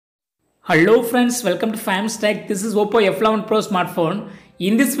Hello friends, welcome to Fam's Tech. This is Oppo F11 Pro smartphone.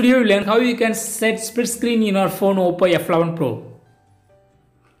 In this video, you learn how you can set split screen in your phone Oppo F11 Pro.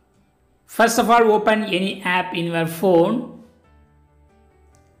 First of all, open any app in your phone.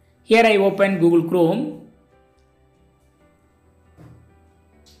 Here I open Google Chrome.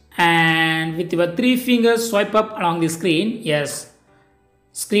 And with your three fingers, swipe up along the screen. Yes,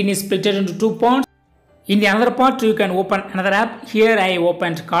 screen is split into two parts. In the other part, you can open another app. Here I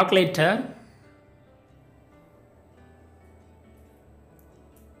opened calculator.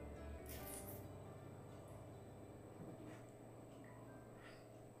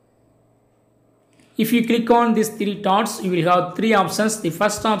 If you click on these three dots, you will have three options. The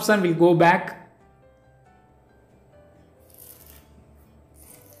first option will go back.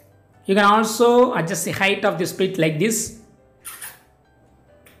 You can also adjust the height of the split like this.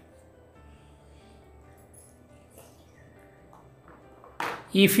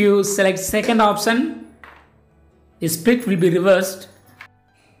 If you select second option, the split will be reversed.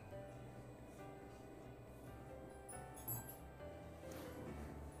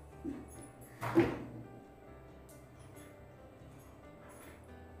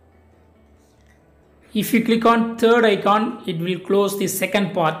 If you click on third icon, it will close the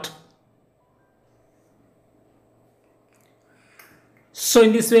second part. So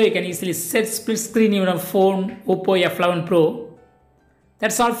in this way, you can easily set split screen in your phone Oppo F11 Pro.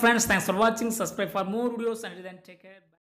 That's all friends. Thanks for watching. Subscribe for more videos and then take care.